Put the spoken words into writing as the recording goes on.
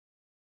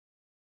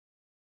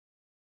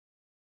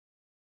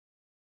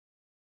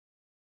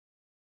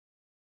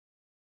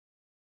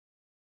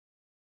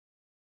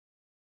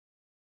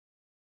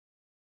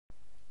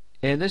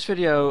In this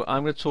video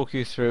I'm going to talk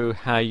you through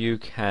how you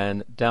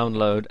can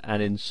download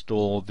and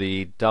install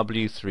the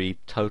W3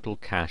 Total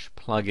Cache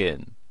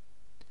plugin.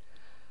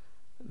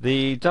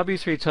 The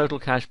W3 Total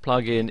Cache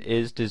plugin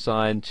is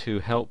designed to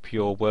help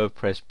your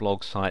WordPress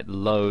blog site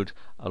load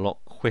a lot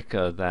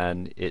quicker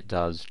than it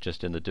does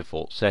just in the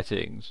default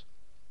settings.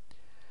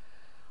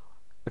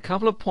 A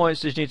couple of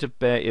points that you need to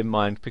bear in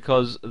mind,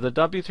 because the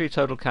W3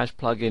 Total Cache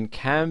plugin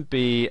can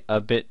be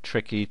a bit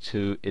tricky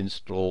to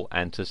install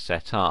and to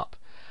set up.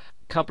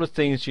 Couple of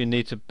things you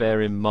need to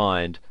bear in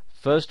mind.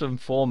 First and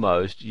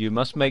foremost, you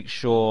must make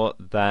sure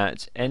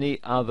that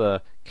any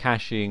other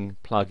caching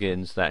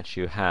plugins that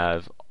you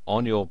have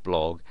on your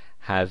blog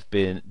have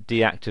been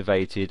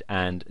deactivated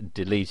and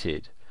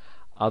deleted.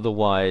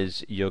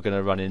 Otherwise you're going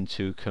to run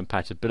into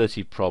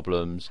compatibility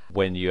problems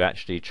when you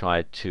actually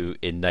try to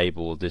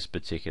enable this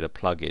particular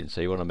plugin.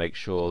 So you want to make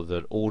sure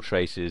that all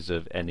traces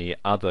of any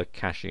other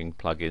caching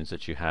plugins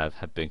that you have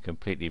been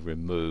completely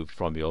removed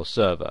from your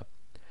server.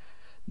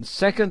 The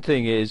second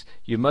thing is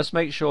you must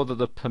make sure that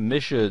the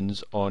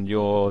permissions on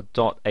your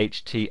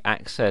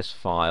 .htaccess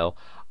file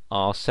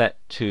are set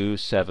to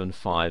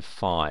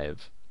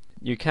 755.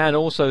 You can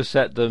also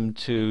set them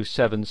to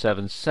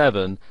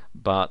 777,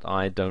 but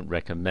I don't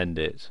recommend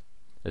it,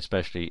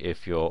 especially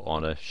if you're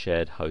on a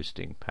shared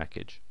hosting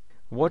package.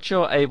 What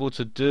you're able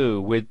to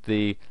do with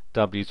the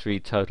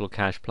W3 Total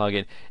Cache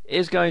plugin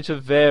is going to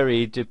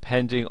vary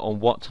depending on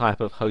what type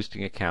of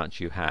hosting account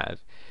you have.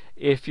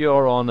 If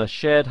you're on a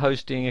shared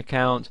hosting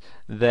account,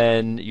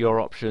 then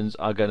your options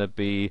are going to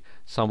be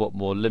somewhat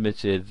more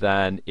limited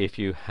than if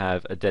you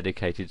have a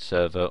dedicated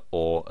server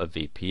or a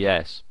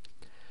VPS.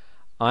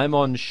 I'm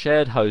on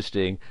shared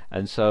hosting,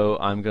 and so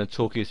I'm going to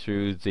talk you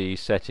through the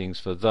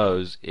settings for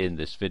those in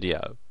this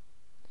video.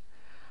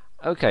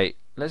 Okay,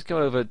 let's go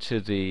over to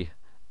the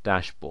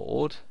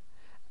dashboard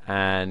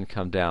and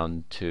come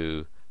down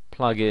to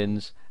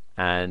plugins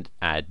and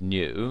add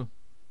new.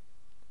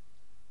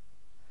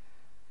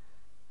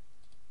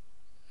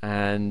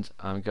 And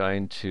I'm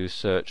going to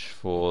search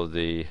for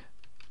the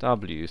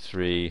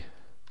W3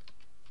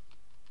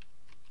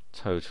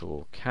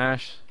 Total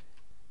Cache.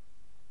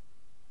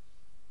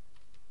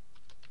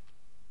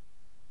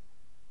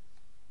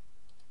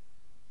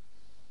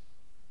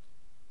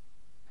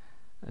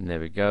 And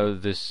there we go,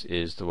 this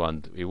is the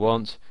one that we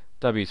want,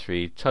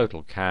 W3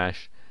 Total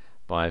Cache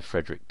by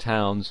Frederick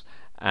Towns,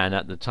 and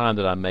at the time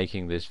that I'm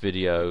making this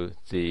video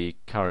the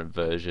current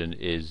version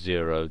is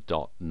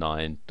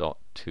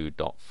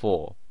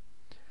 0.9.2.4.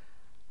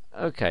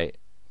 Okay,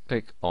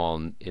 click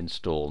on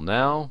Install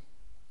Now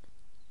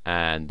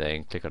and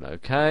then click on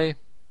OK,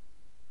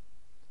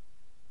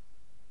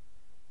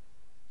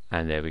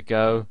 and there we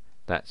go,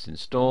 that's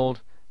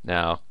installed.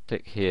 Now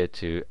click here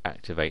to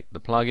activate the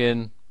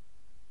plugin,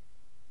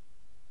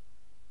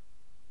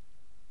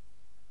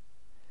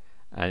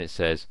 and it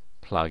says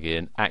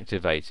plugin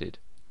activated.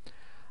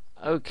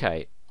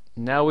 Okay,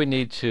 now we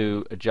need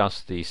to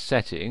adjust the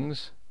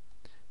settings.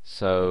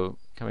 So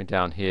coming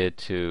down here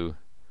to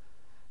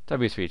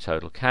W3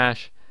 Total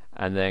Cache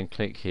and then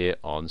click here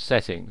on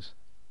settings.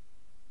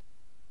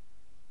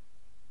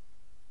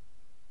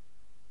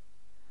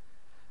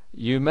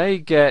 You may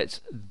get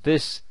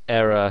this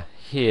error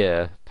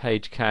here,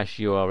 page cache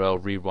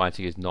URL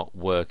rewriting is not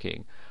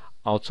working.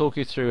 I'll talk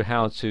you through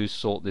how to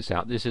sort this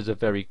out. This is a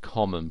very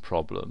common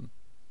problem.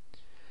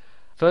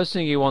 First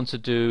thing you want to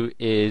do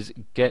is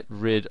get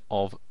rid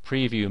of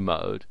preview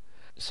mode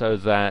so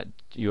that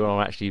you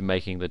are actually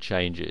making the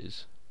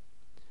changes.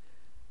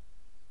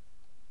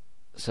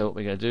 So what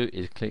we're going to do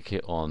is click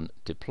here on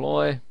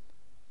deploy,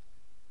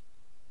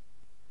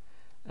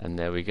 and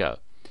there we go.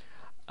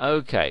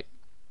 Okay,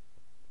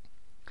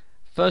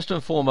 first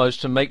and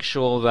foremost, to make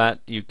sure that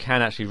you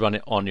can actually run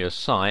it on your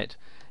site,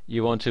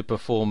 you want to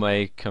perform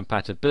a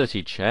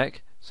compatibility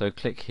check. So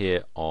click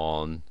here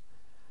on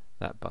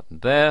that button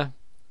there,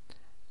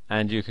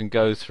 and you can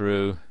go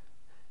through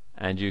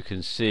and you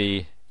can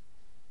see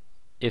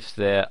if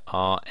there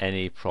are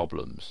any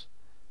problems.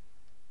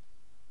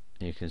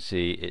 You can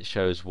see it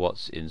shows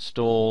what's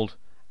installed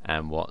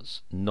and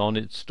what's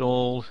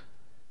non-installed.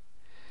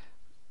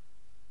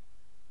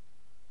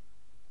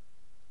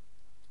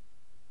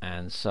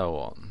 And so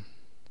on.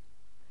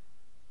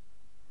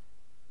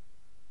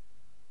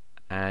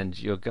 And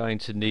you're going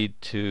to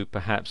need to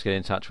perhaps get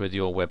in touch with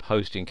your web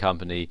hosting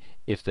company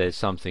if there's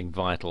something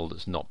vital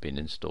that's not been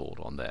installed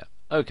on there.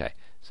 Okay,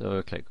 so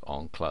we'll click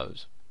on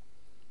close.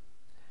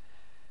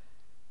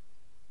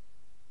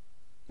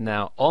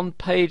 Now on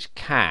page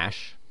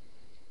cache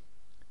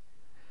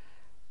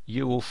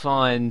you will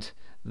find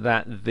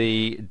that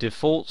the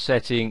default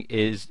setting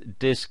is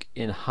disk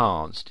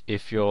enhanced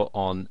if you're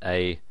on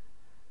a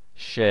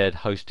shared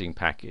hosting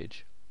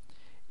package.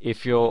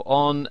 If you're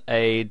on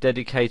a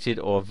dedicated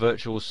or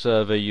virtual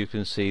server, you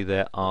can see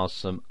there are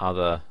some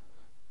other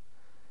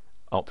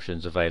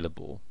options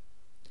available.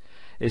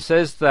 It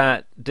says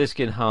that disk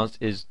enhanced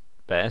is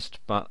best,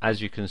 but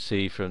as you can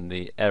see from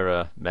the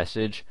error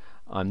message,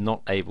 I'm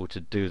not able to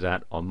do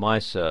that on my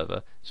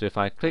server. So if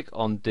I click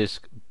on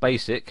disk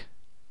basic,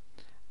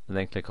 and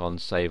then click on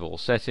Save All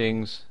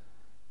Settings.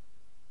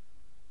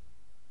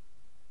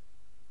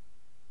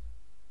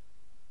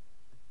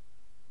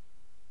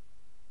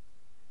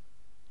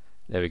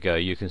 There we go,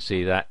 you can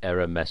see that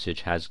error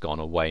message has gone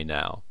away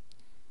now.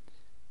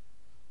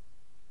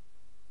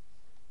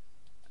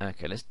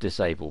 Okay, let's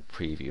disable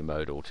preview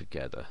mode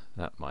altogether.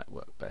 That might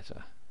work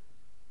better.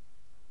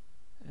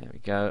 There we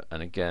go,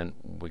 and again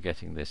we're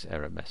getting this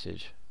error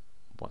message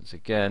once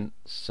again,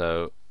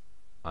 so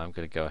I'm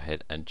going to go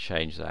ahead and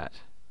change that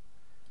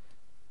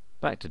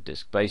back to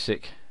Disk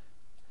Basic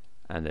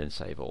and then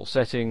Save All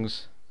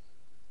Settings.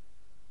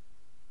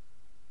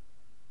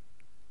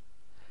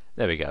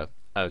 There we go.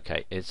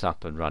 Okay, it's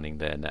up and running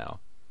there now.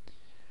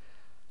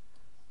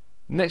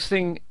 Next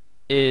thing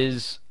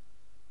is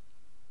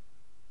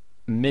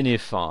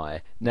Minify.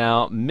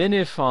 Now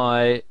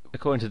Minify,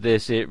 according to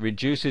this, it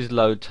reduces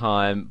load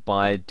time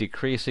by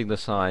decreasing the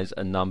size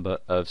and number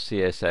of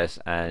CSS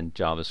and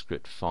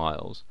JavaScript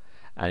files,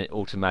 and it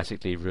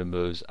automatically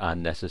removes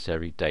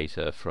unnecessary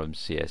data from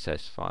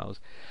CSS files,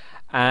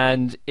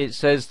 and it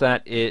says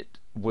that it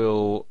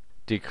will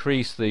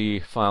decrease the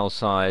file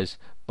size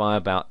by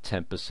about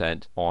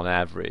 10% on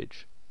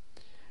average.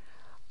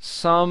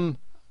 Some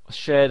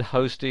shared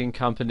hosting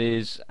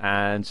companies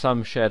and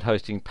some shared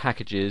hosting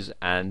packages,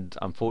 and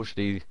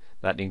unfortunately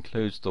that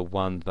includes the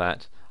one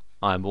that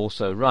I'm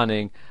also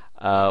running,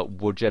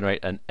 will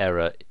generate an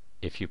error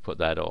if you put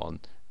that on.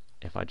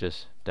 If I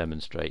just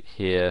demonstrate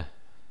here,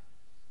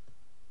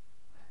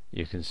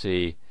 you can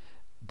see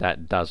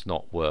that does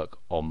not work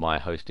on my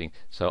hosting,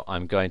 so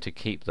I'm going to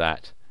keep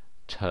that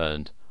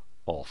turned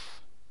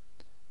off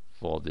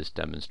for this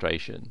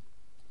demonstration.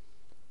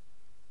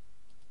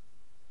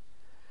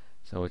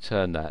 So we'll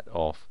turn that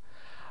off.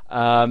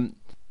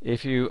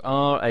 If you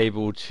are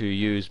able to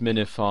use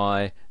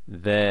Minify,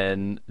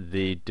 then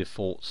the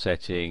default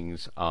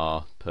settings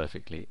are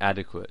perfectly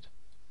adequate.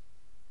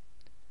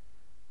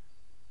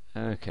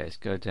 Okay, let's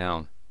go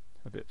down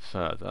a bit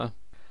further.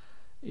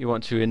 You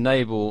want to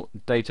enable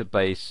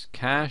database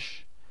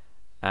cache,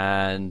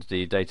 and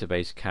the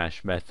database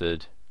cache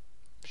method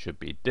should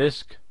be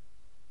disk.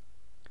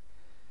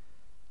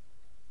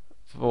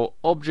 For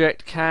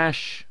object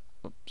cache,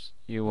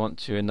 you want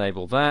to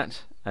enable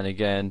that, and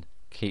again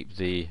keep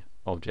the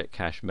object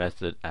cache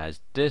method as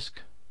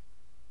disk.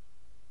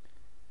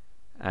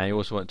 And you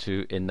also want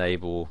to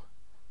enable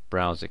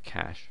browser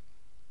cache.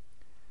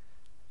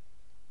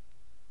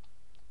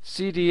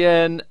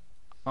 CDN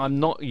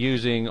I'm not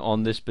using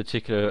on this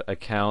particular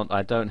account.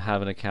 I don't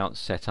have an account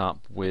set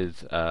up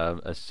with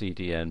a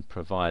CDN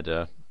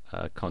provider,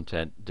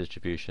 content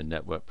distribution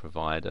network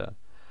provider.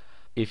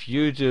 If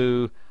you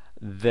do,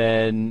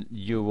 then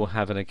you will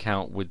have an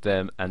account with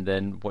them, and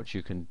then what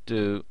you can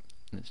do,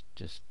 let's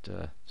just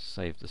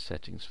save the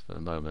settings for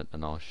a moment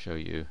and I'll show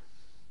you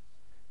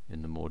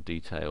in the more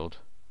detailed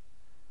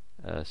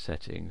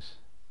settings.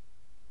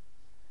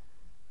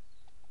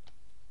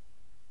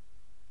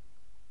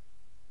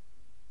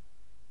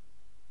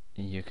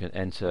 You can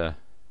enter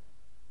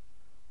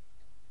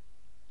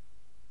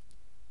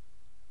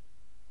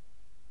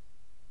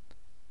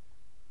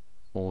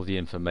all the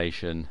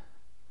information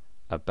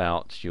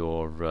about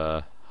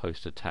your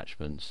host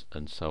attachments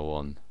and so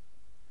on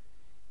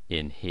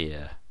in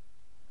here,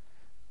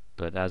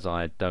 but as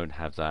I don't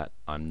have that,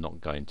 I'm not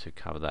going to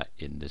cover that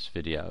in this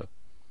video.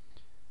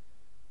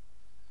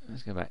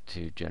 Let's go back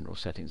to general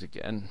settings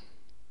again.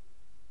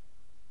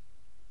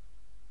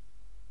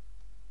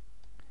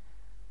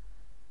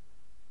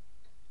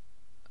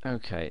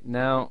 Okay,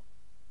 now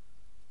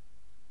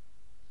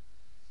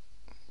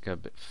go a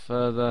bit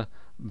further.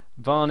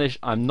 Varnish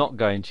I'm not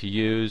going to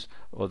use,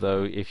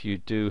 although if you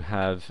do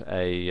have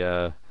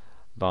a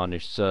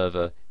Varnish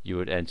server, you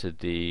would enter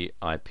the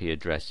IP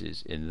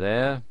addresses in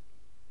there.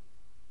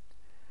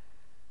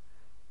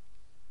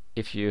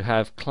 If you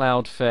have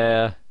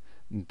Cloudflare,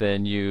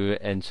 then you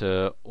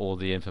enter all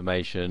the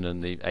information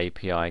and the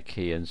API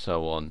key and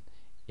so on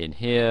in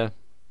here,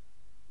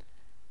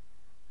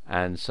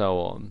 and so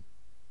on.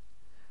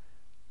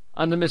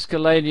 Under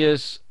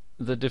miscellaneous,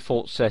 the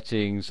default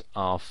settings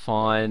are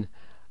fine.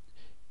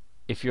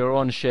 If you're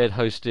on shared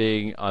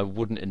hosting, I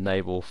wouldn't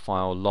enable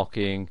file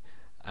locking,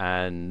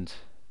 and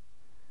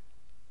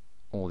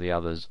all the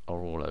others are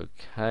all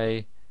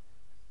okay.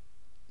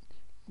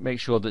 Make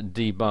sure that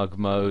debug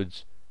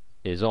modes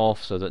is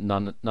off so that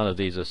none of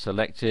these are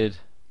selected.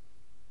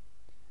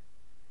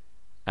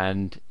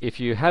 And if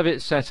you have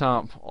it set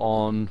up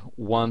on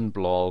one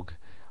blog,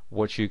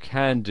 what you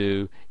can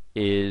do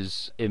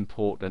is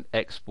import and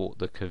export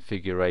the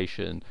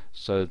configuration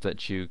so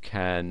that you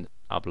can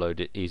upload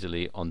it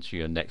easily onto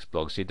your next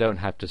blog, so you don't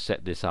have to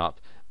set this up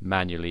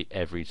manually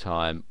every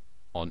time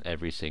on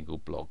every single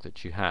blog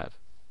that you have.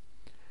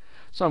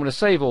 So I'm going to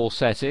save all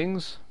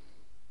settings,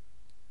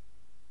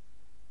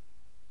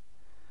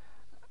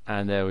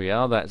 and there we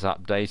are, that's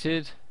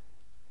updated,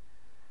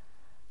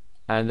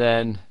 and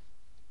then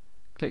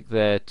click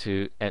there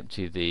to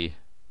empty the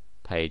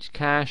page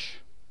cache.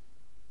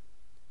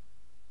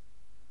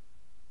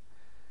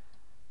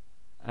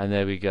 And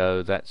there we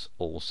go, that's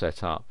all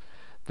set up.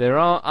 There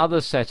are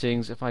other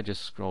settings. If I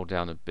just scroll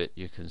down a bit,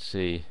 you can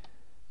see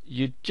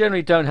you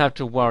generally don't have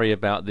to worry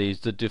about these.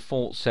 The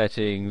default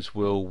settings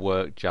will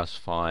work just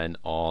fine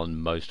on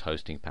most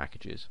hosting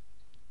packages.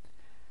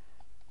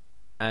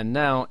 And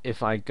now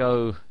if I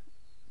go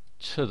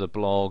to the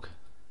blog,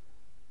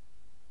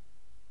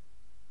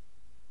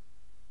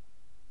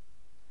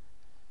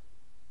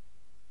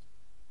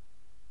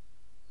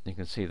 you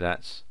can see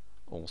that's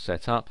all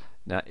set up.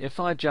 Now if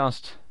I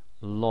just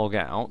log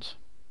out,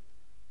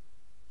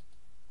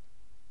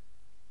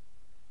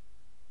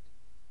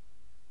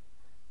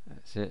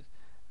 that's it,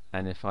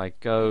 and if I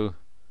go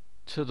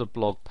to the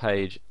blog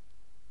page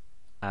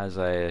as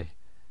a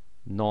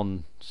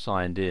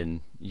non-signed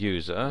in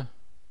user,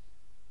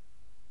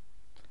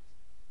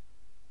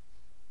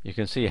 you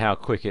can see how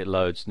quick it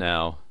loads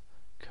now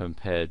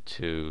compared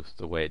to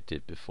the way it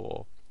did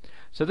before.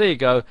 So there you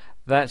go.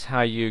 That's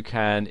how you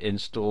can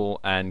install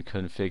and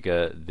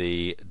configure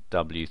the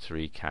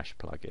W3 Cache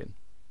plugin.